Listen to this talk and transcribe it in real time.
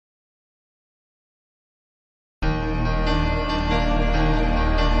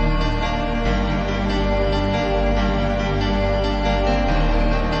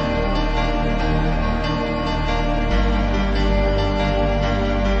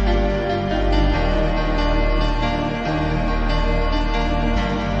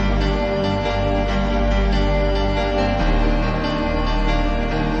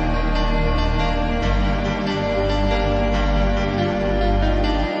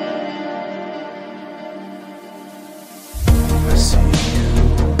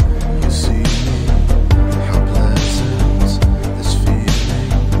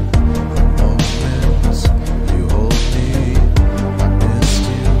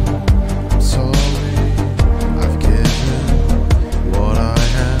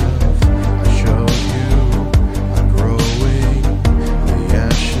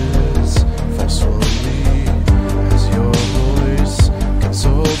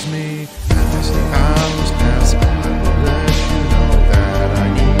knows me. As the hours pass, I will let you know that I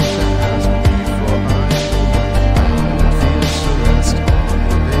need to ask before I feel so rest on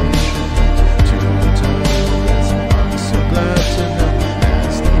the patient to eternalism. I'm so glad to know.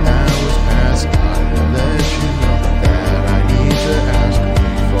 As the hours pass, I will let you know that I need to ask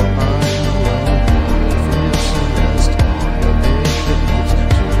before I'm alone. I feel so rest on your patient lips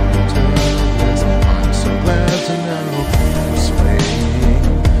to eternalism. I'm so glad to know. Swaying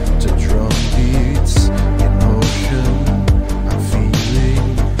to drum beats in motion, I'm feeling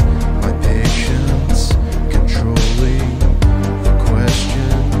my patience controlling the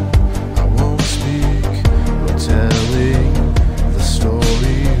question. I won't speak, but telling the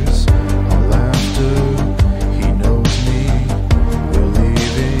stories all after he knows me. We're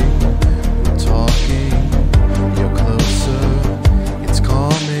leaving, we're talking, you're closer, it's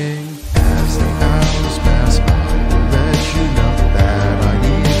calming. As the hours pass, I will let you know that I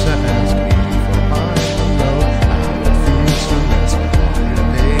need to ask before I'm alone. How it feels to rest on your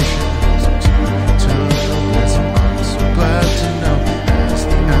patience to eternalism. I'm so glad to know. As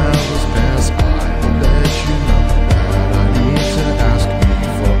the hours pass, I will let you know that I need to ask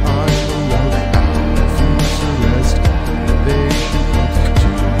before I'm alone. How it feels to rest on your patience to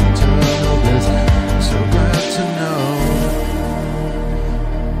eternalism. So glad to know.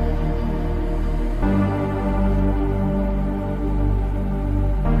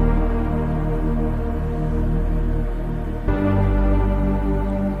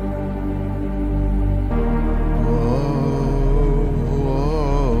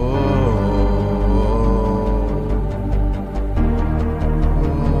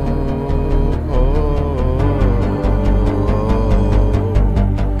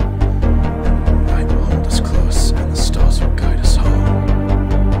 Night will hold us close and the stars will guide us home.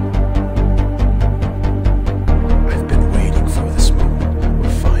 I've been waiting for this moment, we're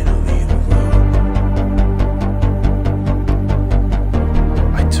finally alone.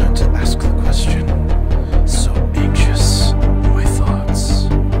 I turn to ask the question, so anxious in my thoughts.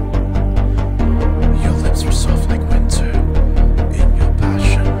 Your lips were soft like winter, in your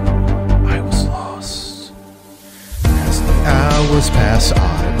passion I was lost. As the hours pass, I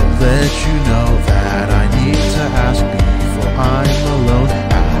will let you know that I need to ask before I'm alone.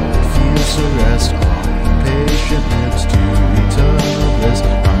 How it feels to rest on your patient lips to eternal bliss.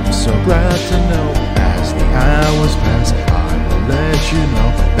 I'm so glad to know. As the hours pass, I will let you know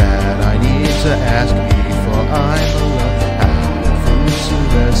that I need to ask before I'm alone. How it feels to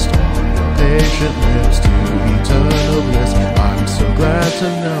rest on your patient lips to eternal bliss. I'm so glad to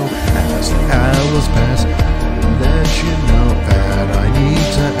know. As the hours pass, I will let you know that I need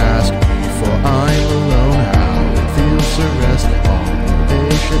to ask before I'm alone. How it feels to rest on your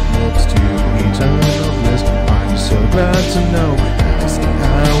patient lips to eternal bliss. I'm so glad to know. As the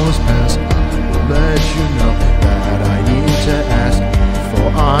hours pass, I will let you know that I need to ask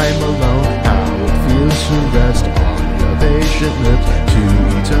before I'm alone. How it feels to rest on your patient lips to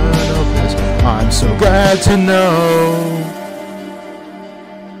eternal bliss. I'm so glad to know.